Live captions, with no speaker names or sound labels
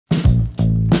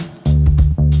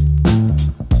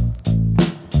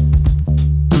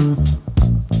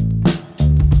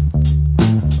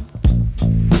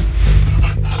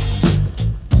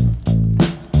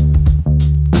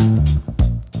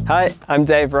Hi, I'm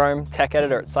Dave Rome, tech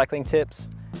editor at CyclingTips,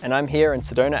 and I'm here in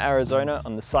Sedona, Arizona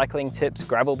on the CyclingTips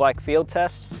gravel bike field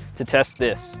test to test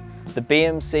this, the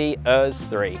BMC URS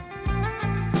Three.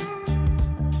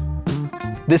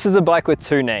 This is a bike with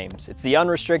two names. It's the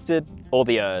Unrestricted or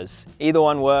the URS. Either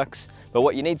one works, but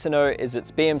what you need to know is it's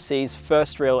BMC's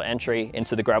first real entry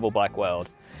into the gravel bike world.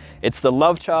 It's the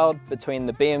love child between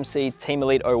the BMC Team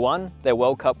Elite 01, their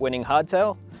World Cup winning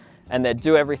hardtail, and their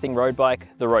do-everything road bike,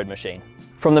 the Road Machine.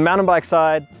 From the mountain bike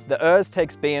side, the URS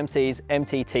takes BMC's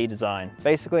MTT design,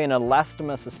 basically an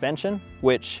elastomer suspension,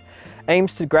 which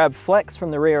aims to grab flex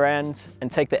from the rear end and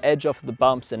take the edge off of the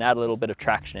bumps and add a little bit of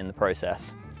traction in the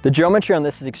process. The geometry on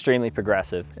this is extremely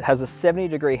progressive. It has a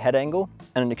 70-degree head angle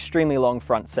and an extremely long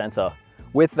front center.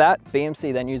 With that,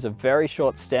 BMC then use a very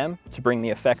short stem to bring the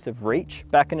effective reach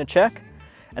back into check.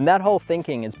 And that whole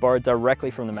thinking is borrowed directly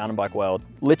from the mountain bike world.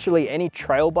 Literally any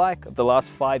trail bike of the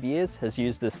last 5 years has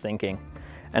used this thinking.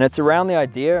 And it's around the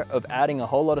idea of adding a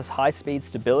whole lot of high-speed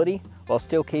stability while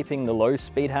still keeping the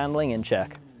low-speed handling in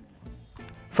check.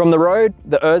 From the road,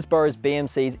 the URS borrows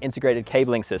BMC's integrated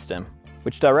cabling system,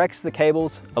 which directs the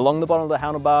cables along the bottom of the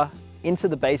handlebar into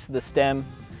the base of the stem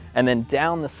and then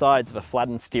down the sides of a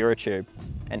flattened steerer tube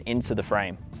and into the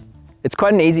frame. It's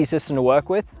quite an easy system to work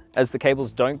with, as the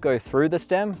cables don't go through the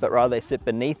stem, but rather they sit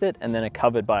beneath it and then are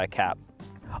covered by a cap.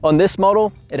 On this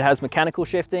model, it has mechanical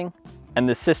shifting, and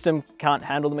the system can't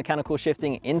handle the mechanical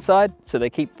shifting inside, so they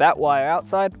keep that wire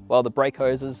outside while the brake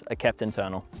hoses are kept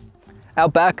internal.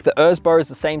 Out back, the URS borrows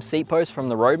the same seat post from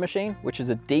the Road Machine, which is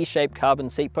a D-shaped carbon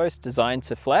seat post designed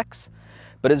to flex,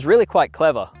 but it's really quite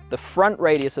clever. The front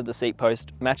radius of the seat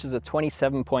post matches a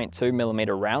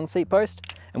 27.2mm round seat post,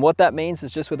 and what that means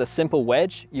is just with a simple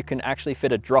wedge, you can actually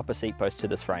fit a dropper seat post to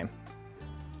this frame.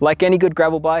 Like any good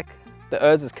gravel bike, the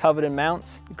URS is covered in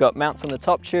mounts. You've got mounts on the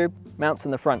top tube, mounts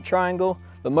in the front triangle,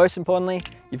 but most importantly,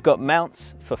 you've got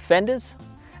mounts for fenders,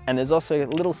 and there's also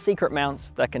little secret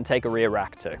mounts that can take a rear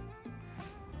rack too.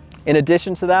 In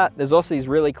addition to that, there's also these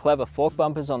really clever fork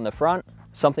bumpers on the front,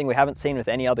 something we haven't seen with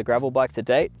any other gravel bike to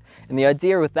date. And the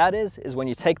idea with that is when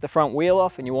you take the front wheel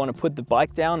off and you want to put the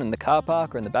bike down in the car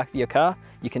park or in the back of your car,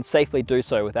 you can safely do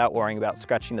so without worrying about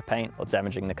scratching the paint or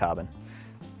damaging the carbon.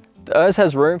 The URS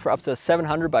has room for up to a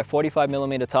 700 by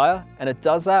 45mm tire, and it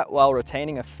does that while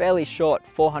retaining a fairly short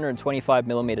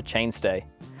 425mm chainstay.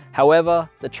 However,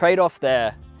 the trade-off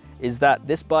there is that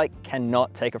this bike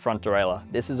cannot take a front derailleur.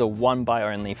 This is a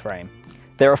one-by-only frame.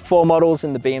 There are 4 models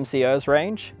in the BMC URS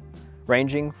range,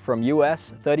 ranging from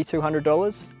US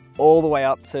 $3,200 all the way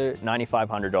up to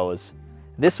 $9,500.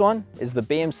 This one is the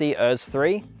BMC URS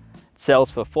Three. It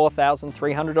sells for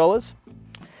 $4,300.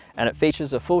 And it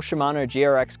features a full Shimano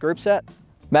GRX group set,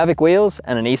 Mavic wheels,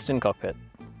 and an Eastern cockpit.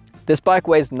 This bike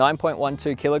weighs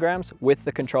 9.12 kilograms with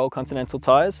the Control Continental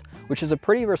tires, which is a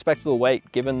pretty respectable weight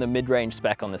given the mid-range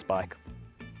spec on this bike.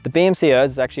 The BMC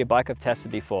URS is actually a bike I've tested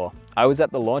before. I was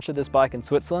at the launch of this bike in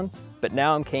Switzerland, but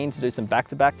now I'm keen to do some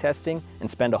back-to-back testing and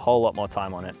spend a whole lot more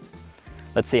time on it.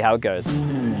 Let's see how it goes.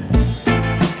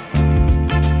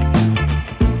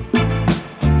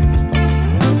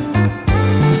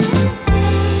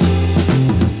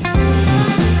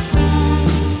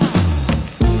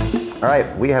 All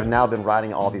right, we have now been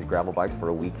riding all these gravel bikes for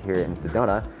a week here in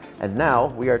Sedona, and now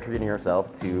we are treating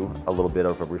ourselves to a little bit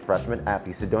of a refreshment at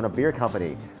the Sedona Beer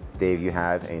Company. Dave, you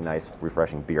have a nice,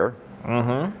 refreshing beer.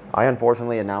 I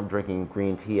unfortunately am now drinking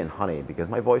green tea and honey because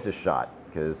my voice is shot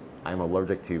because I'm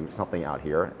allergic to something out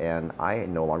here and I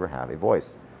no longer have a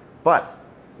voice. But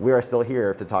we are still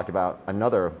here to talk about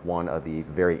another one of the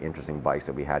very interesting bikes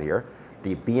that we had here,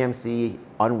 the BMC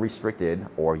Unrestricted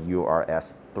or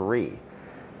URS Three.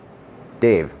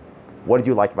 Dave, what did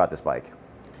you like about this bike?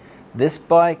 This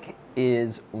bike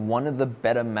is one of the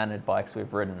better mannered bikes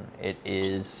we've ridden. It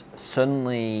is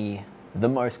certainly the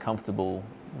most comfortable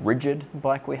rigid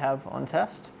bike we have on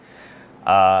test.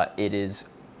 It is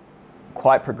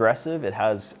quite progressive. It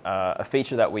has a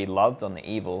feature that we loved on the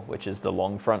Evil, which is the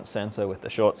long front sensor with the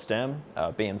short stem.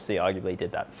 BMC arguably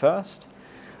did that first.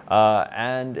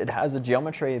 And it has a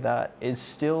geometry that is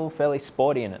still fairly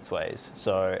sporty in its ways.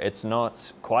 So it's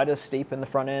not quite as steep in the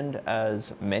front end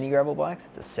as many gravel bikes.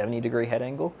 It's a 70-degree head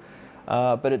angle,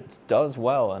 but it does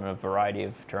well in a variety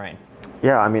of terrain.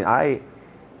 Yeah, I mean,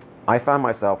 I found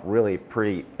myself really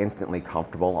pretty instantly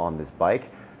comfortable on this bike.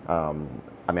 I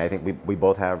mean, I think we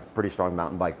both have pretty strong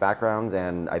mountain bike backgrounds,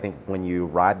 and I think when you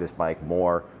ride this bike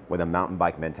more with a mountain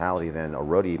bike mentality than a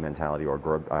roadie mentality or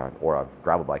a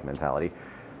gravel bike mentality,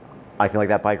 I feel like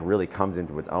that bike really comes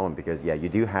into its own because, yeah, you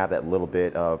do have that little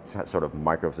bit of sort of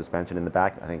micro suspension in the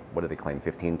back. I think, what did they claim,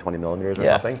 15, 20 millimeters or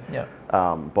something? Yeah.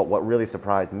 But what really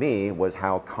surprised me was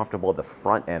how comfortable the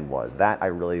front end was. That I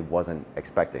really wasn't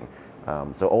expecting.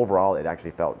 So overall, it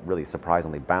actually felt really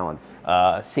surprisingly balanced.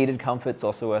 Seated comfort's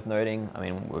also worth noting. I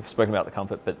mean, we've spoken about the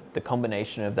comfort, but the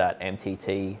combination of that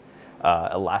MTT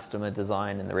elastomer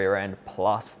design in the rear end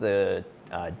plus the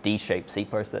D-shaped seat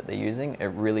post that they're using, it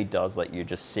really does let you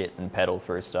just sit and pedal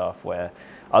through stuff where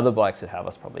other bikes would have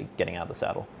us probably getting out of the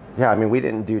saddle. Yeah, I mean, we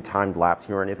didn't do timed laps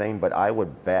here or anything, but I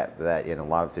would bet that in a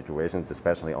lot of situations,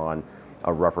 especially on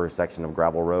a rougher section of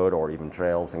gravel road or even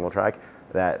trail, single track,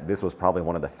 that this was probably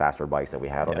one of the faster bikes that we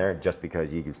had on there, just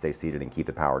because you could stay seated and keep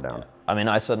the power down. Yeah. I mean,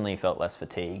 I suddenly felt less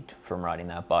fatigued from riding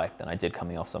that bike than I did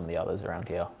coming off some of the others around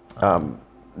here.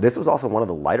 This was also one of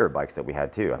the lighter bikes that we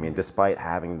had too. I mean, despite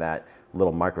having that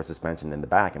little micro suspension in the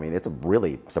back, I mean, it's a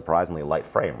really surprisingly light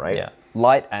frame, right? Yeah,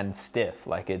 light and stiff.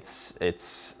 Like it's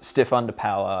stiff under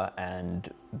power, and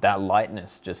that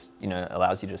lightness just, you know,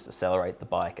 allows you to just accelerate the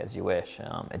bike as you wish.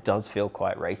 It does feel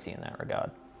quite racy in that regard.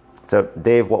 So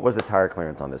Dave, what was the tire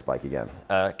clearance on this bike again?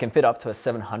 It can fit up to a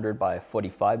 700 by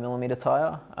 45 millimeter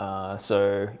tire.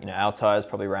 So, you know, our tires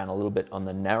probably ran a little bit on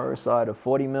the narrow side of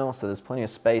 40 mil, so there's plenty of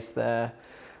space there.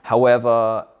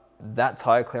 However, that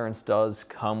tire clearance does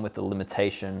come with the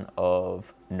limitation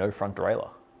of no front derailleur.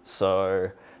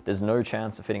 So there's no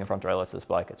chance of fitting a front derailleur to this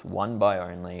bike. It's one by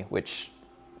only, which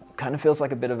kind of feels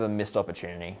like a bit of a missed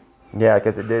opportunity. Yeah,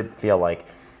 because it did feel like,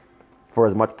 for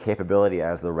as much capability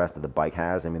as the rest of the bike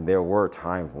has, I mean, there were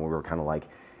times when we were kind of like,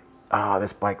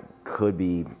 this bike could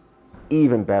be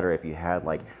even better if you had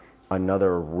like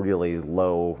another really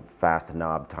low fast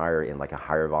knob tire in like a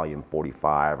higher volume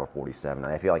 45 or 47.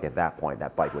 And I feel like at that point,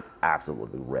 that bike would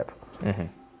absolutely rip. Mm-hmm.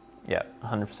 Yeah,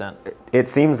 100%. It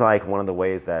seems like one of the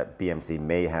ways that BMC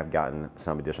may have gotten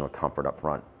some additional comfort up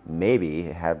front maybe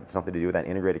had something to do with that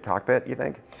integrated cockpit, you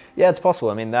think? Yeah, it's possible.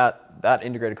 I mean, that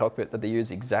integrated cockpit that they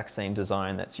use, exact same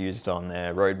design that's used on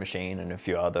their road machine and a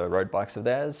few other road bikes of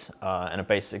theirs. And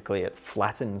it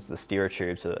flattens the steerer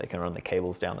tube so that they can run the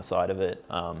cables down the side of it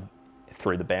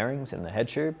through the bearings in the head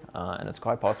tube. And it's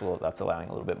quite possible that that's allowing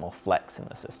a little bit more flex in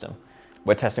the system.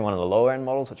 We're testing one of the lower end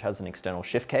models, which has an external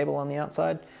shift cable on the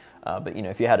outside. But you know,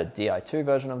 if you had a Di2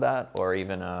 version of that, or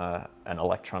even an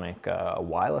electronic, a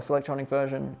wireless electronic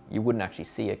version, you wouldn't actually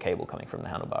see a cable coming from the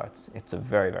handlebar. It's a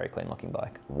very, very clean looking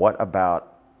bike. What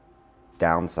about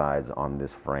downsides on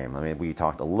this frame? I mean, we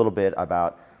talked a little bit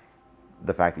about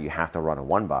the fact that you have to run a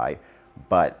one by,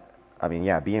 but I mean,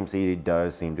 yeah, BMC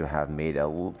does seem to have made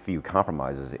a few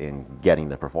compromises in getting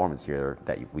the performance here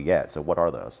that we get. So what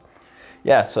are those?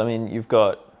 Yeah, so I mean, you've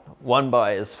got one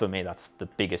by is, for me, that's the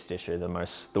biggest issue,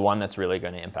 the one that's really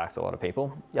going to impact a lot of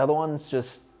people. The other one's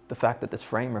just the fact that this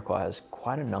frame requires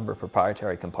quite a number of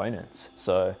proprietary components.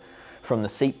 So from the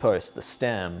seat post, the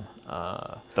stem,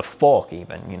 the fork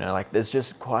even, you know, like there's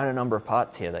just quite a number of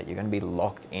parts here that you're going to be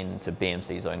locked into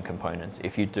BMC's own components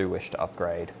if you do wish to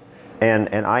upgrade. And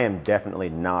I am definitely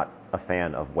not a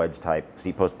fan of wedge type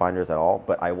seat post binders at all,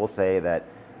 but I will say that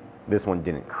this one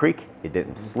didn't creak, it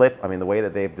didn't slip. I mean, the way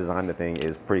that they've designed the thing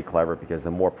is pretty clever because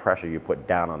the more pressure you put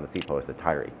down on the seat post, the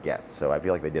tighter it gets. So I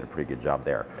feel like they did a pretty good job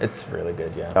there. It's really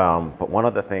good, yeah. But one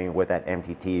other thing with that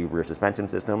MTT rear suspension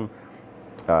system,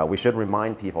 we should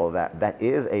remind people that that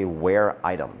is a wear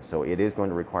item. So it is going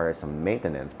to require some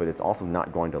maintenance, but it's also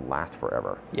not going to last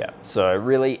forever. Yeah, so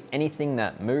really anything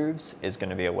that moves is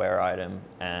going to be a wear item.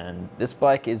 And this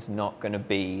bike is not going to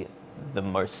be the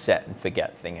most set and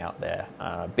forget thing out there.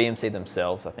 BMC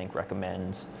themselves, I think,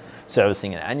 recommend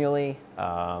servicing it annually.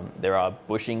 There are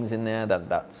bushings in there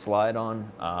that slide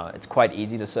on. It's quite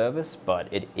easy to service,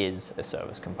 but it is a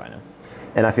service component.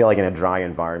 And I feel like in a dry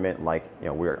environment, like, you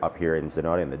know, we're up here in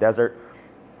Sedona in the desert,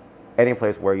 any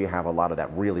place where you have a lot of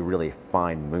that really, really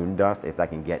fine moon dust, if that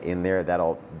can get in there,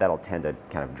 that'll tend to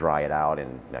kind of dry it out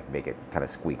and make it kind of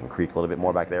squeak and creak a little bit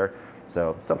more back there.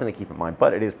 So something to keep in mind,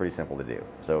 but it is pretty simple to do.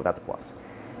 So that's a plus.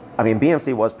 I mean,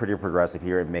 BMC was pretty progressive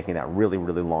here in making that really,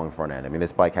 really long front end. I mean,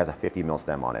 this bike has a 50 mil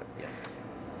stem on it. Yes.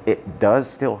 It does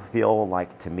still feel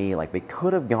like, to me, like they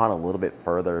could have gone a little bit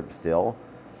further still,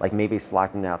 like maybe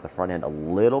slackening out the front end a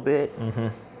little bit. Mm-hmm.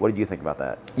 What did you think about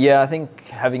that? Yeah, I think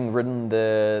having ridden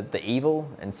the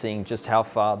Evil and seeing just how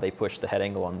far they pushed the head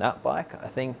angle on that bike, I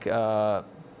think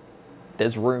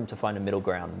there's room to find a middle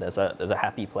ground. There's a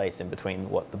happy place in between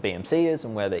what the BMC is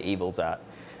and where the Evil's at.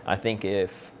 I think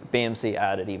if BMC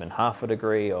added even half a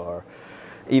degree or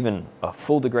even a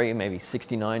full degree, maybe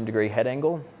 69-degree head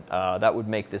angle, that would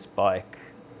make this bike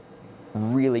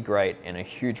really great in a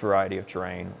huge variety of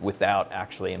terrain without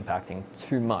actually impacting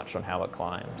too much on how it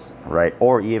climbs. Right,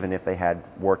 or even if they had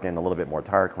worked in a little bit more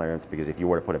tire clearance, because if you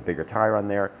were to put a bigger tire on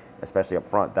there, especially up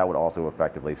front, that would also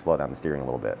effectively slow down the steering a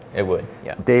little bit. It would,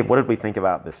 yeah. Dave, what did we think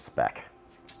about the spec?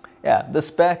 Yeah, the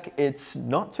spec, it's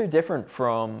not too different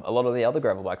from a lot of the other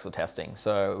gravel bikes we're testing.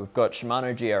 So we've got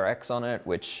Shimano GRX on it,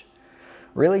 which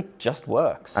really just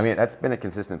works. I mean, that's been a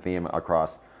consistent theme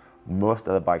across most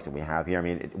of the bikes that we have here. I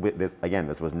mean,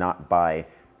 this was not by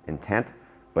intent,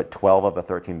 but 12 of the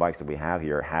 13 bikes that we have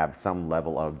here have some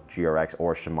level of GRX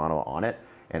or Shimano on it,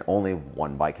 and only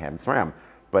one bike had SRAM.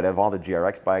 But of all the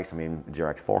GRX bikes, I mean,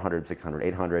 GRX 400, 600,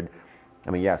 800, I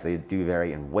mean, yes, they do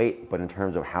vary in weight, but in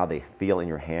terms of how they feel in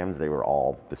your hands, they were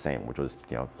all the same, which was,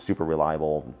 you know, super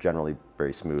reliable, generally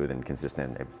very smooth and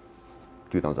consistent. It was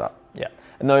 2 thumbs up. Yeah,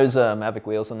 and those Mavic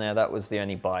wheels on there, that was the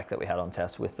only bike that we had on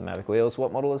test with the Mavic wheels.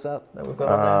 What model is that we've got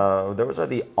on there? Those are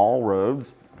the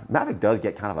all-roads. Mavic does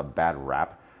get kind of a bad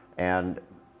rap, and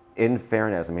in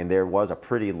fairness, I mean, there was a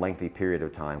pretty lengthy period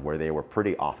of time where they were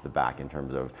pretty off the back in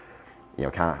terms of, you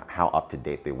know, kind of how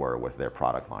up-to-date they were with their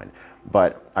product line.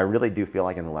 But I really do feel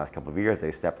like in the last couple of years,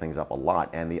 they've stepped things up a lot,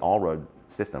 and the all-road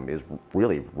system is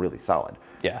really, really solid.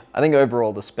 Yeah, I think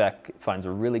overall the spec finds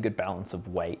a really good balance of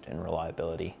weight and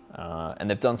reliability. And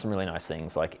they've done some really nice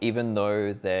things, like even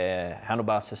though their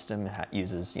handlebar system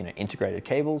uses, you know, integrated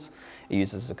cables, it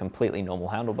uses a completely normal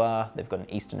handlebar. They've got an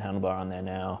Eastern handlebar on there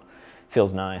now.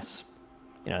 Feels nice.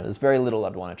 You know, there's very little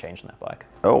I'd want to change on that bike.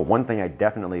 Oh, one thing I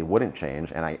definitely wouldn't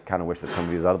change, and I kind of wish that some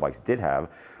of these other bikes did have,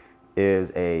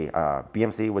 is a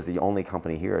BMC was the only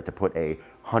company here to put a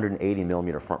 180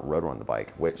 millimeter front rotor on the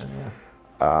bike, which,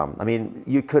 I mean,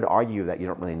 you could argue that you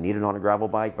don't really need it on a gravel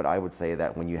bike, but I would say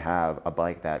that when you have a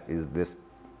bike that is this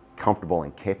comfortable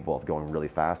and capable of going really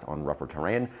fast on rougher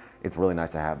terrain, it's really nice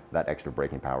to have that extra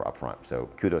braking power up front. So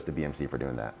kudos to BMC for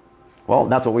doing that. Well,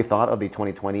 that's what we thought of the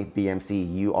 2020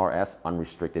 BMC URS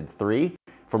Unrestricted 3.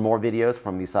 For more videos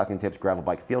from the CyclingTips gravel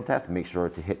bike field test, make sure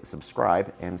to hit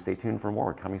subscribe and stay tuned for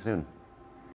more coming soon.